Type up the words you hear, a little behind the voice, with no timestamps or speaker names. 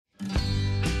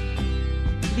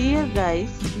Dear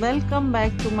guys, welcome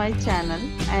back to my channel,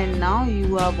 and now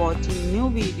you are watching new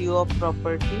video of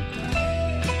property.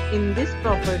 In this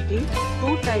property,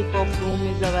 two type of room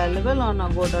is available on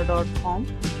agoda.com.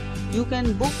 You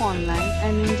can book online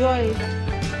and enjoy it.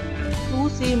 To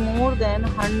see more than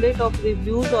 100 of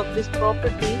reviews of this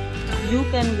property, you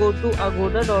can go to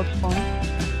agoda.com.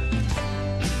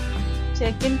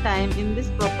 Check-in time in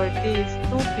this property is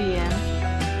 2 p.m.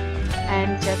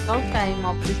 and checkout time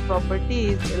of this property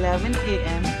is 11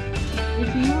 a.m.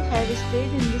 If you have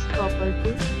stayed in this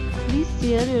property, please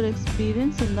share your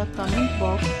experience in the comment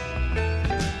box.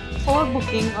 For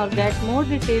booking or get more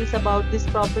details about this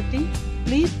property,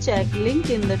 please check link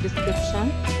in the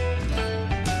description.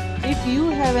 If you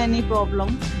have any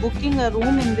problem booking a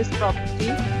room in this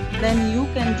property, then you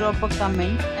can drop a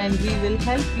comment and we will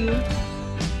help you.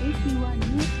 If you are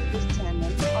new to this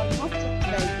channel or not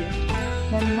subscribed yet,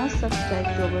 then must subscribe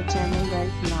to our channel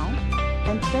right now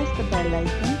and press the bell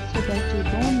icon so that you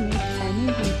don't miss any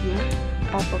video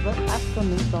of our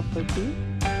upcoming property.